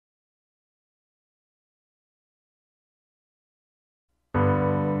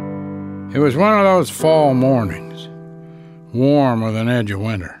It was one of those fall mornings, warm with an edge of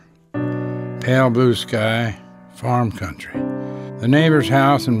winter. Pale blue sky, farm country. The neighbor's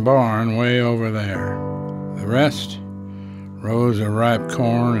house and barn way over there. The rest, rows of ripe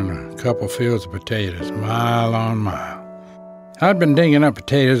corn and a couple fields of potatoes, mile on mile. I'd been digging up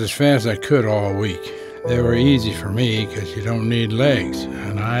potatoes as fast as I could all week. They were easy for me because you don't need legs,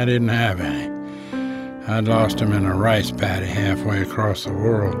 and I didn't have any. I'd lost them in a rice paddy halfway across the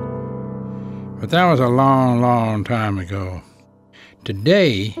world. But that was a long, long time ago.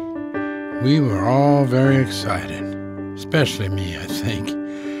 Today, we were all very excited, especially me, I think.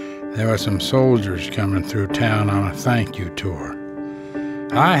 There were some soldiers coming through town on a thank you tour.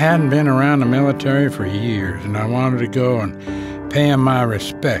 I hadn't been around the military for years, and I wanted to go and pay them my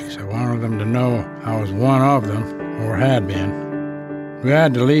respects. I wanted them to know I was one of them, or had been. We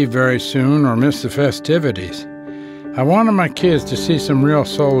had to leave very soon or miss the festivities. I wanted my kids to see some real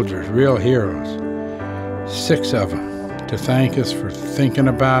soldiers, real heroes. 6 of them, to thank us for thinking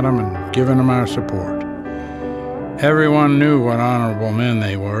about them and giving them our support. Everyone knew what honorable men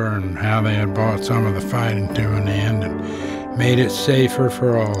they were and how they had brought some of the fighting to an end and made it safer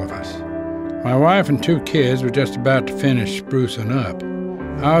for all of us. My wife and 2 kids were just about to finish sprucing up.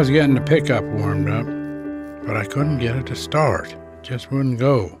 I was getting the pickup warmed up, but I couldn't get it to start. It just wouldn't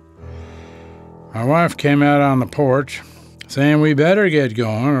go. My wife came out on the porch saying we better get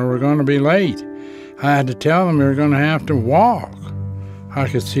going or we're going to be late. I had to tell them we were going to have to walk. I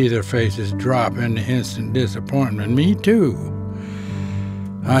could see their faces drop into instant disappointment. Me too.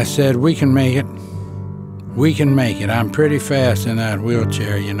 I said, we can make it. We can make it. I'm pretty fast in that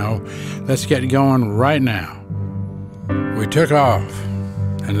wheelchair, you know. Let's get going right now. We took off.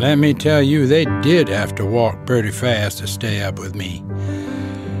 And let me tell you, they did have to walk pretty fast to stay up with me.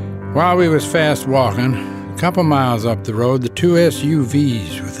 While we was fast walking, a couple miles up the road, the 2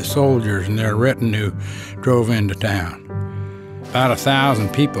 SUVs with the soldiers and their retinue drove into town. About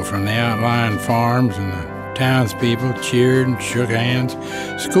 1,000 people from the outlying farms and the townspeople cheered and shook hands.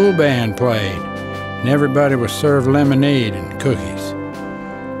 School band played, and everybody was served lemonade and cookies.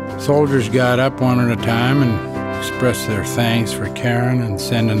 Soldiers got up one at a time and expressed their thanks for caring and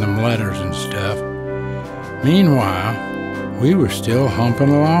sending them letters and stuff. Meanwhile, we were still humping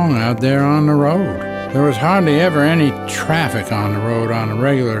along out there on the road. There was hardly ever any traffic on the road on a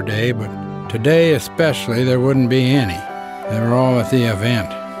regular day, but today especially there wouldn't be any. They were all at the event.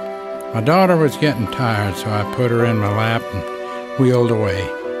 My daughter was getting tired, so I put her in my lap and wheeled away.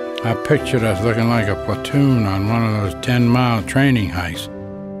 I pictured us looking like a platoon on one of those 10-mile training hikes.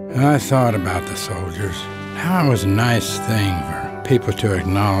 And I thought about the soldiers, how it was a nice thing for people to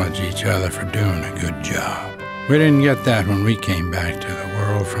acknowledge each other for doing a good job. We didn't get that when we came back to the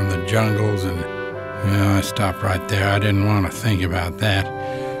world from the jungles and, I stopped right there. I didn't want to think about that.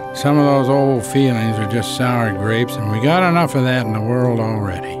 Some of those old feelings were just sour grapes, and we got enough of that in the world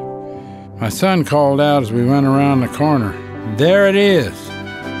already. My son called out as we went around the corner, "There it is!"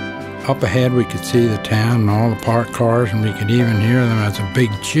 Up ahead we could see the town and all the parked cars, and we could even hear them as a big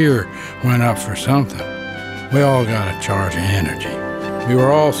cheer went up for something. We all got a charge of energy. We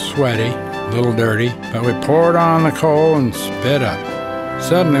were all sweaty, a little dirty, but we poured on the coal and sped up.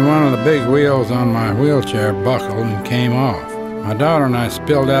 Suddenly one of the big wheels on my wheelchair buckled and came off. My daughter and I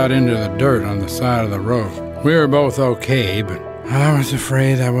spilled out into the dirt on the side of the road. We were both okay, but I was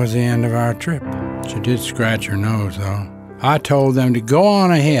afraid that was the end of our trip. She did scratch her nose, though. I told them to go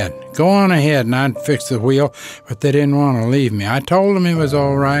on ahead, and I'd fix the wheel, but they didn't want to leave me. I told them it was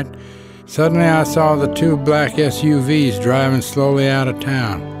all right. Suddenly I saw the 2 black SUVs driving slowly out of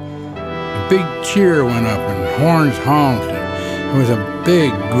town. A big cheer went up and horns honked, and it was a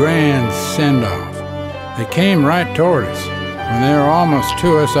big, grand send-off. They came right toward us. When they were almost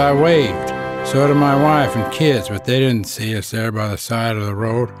to us, I waved. So did my wife and kids, but they didn't see us there by the side of the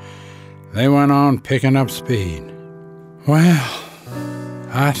road. They went on picking up speed. Well,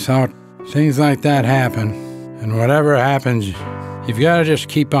 I thought things like that happen, and whatever happens, you've got to just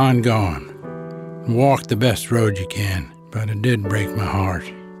keep on going and walk the best road you can. But it did break my heart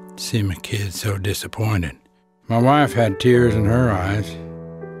to see my kids so disappointed. My wife had tears in her eyes.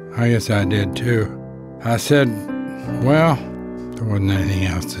 I guess I did too. I said, well, there wasn't anything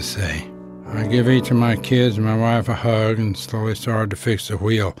else to say. I give each of my kids and my wife a hug and slowly started to fix the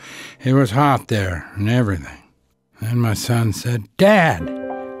wheel. It was hot there and everything. Then my son said, "Dad!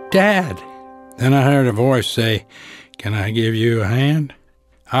 Dad!" Then I heard a voice say, "Can I give you a hand?"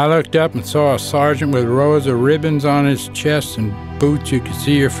 I looked up and saw a sergeant with rows of ribbons on his chest and boots you could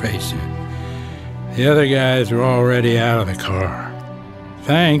see your face in. The other guys were already out of the car.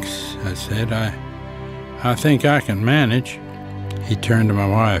 "Thanks," I said. I think I can manage." He turned to my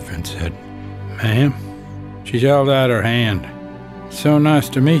wife and said, "Ma'am?" She held out her hand. "So nice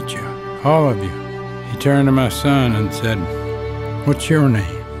to meet you, all of you." He turned to my son and said, "What's your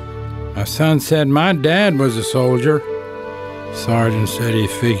name?" My son said, "My dad was a soldier." Sergeant said he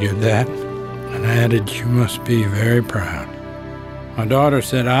figured that and added, "You must be very proud." My daughter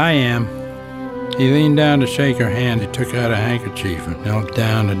said, "I am." He leaned down to shake her hand. He took out a handkerchief and knelt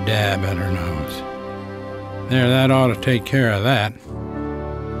down to dab at her nose. "There, that ought to take care of that."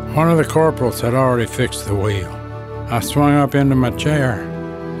 One of the corporals had already fixed the wheel. I swung up into my chair.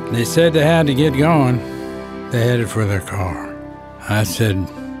 They said they had to get going. They headed for their car. I said,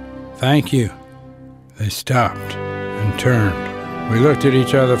 "Thank you." They stopped and turned. We looked at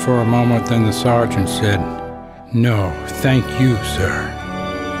each other for a moment, then the sergeant said, "No, thank you, sir."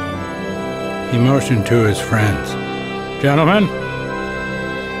 He motioned to his friends. "Gentlemen."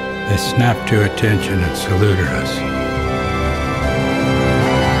 They snapped to attention and saluted us.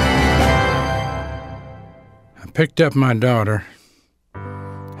 I picked up my daughter,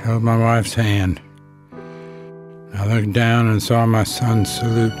 held my wife's hand. I looked down and saw my son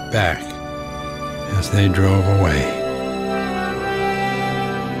salute back as they drove away.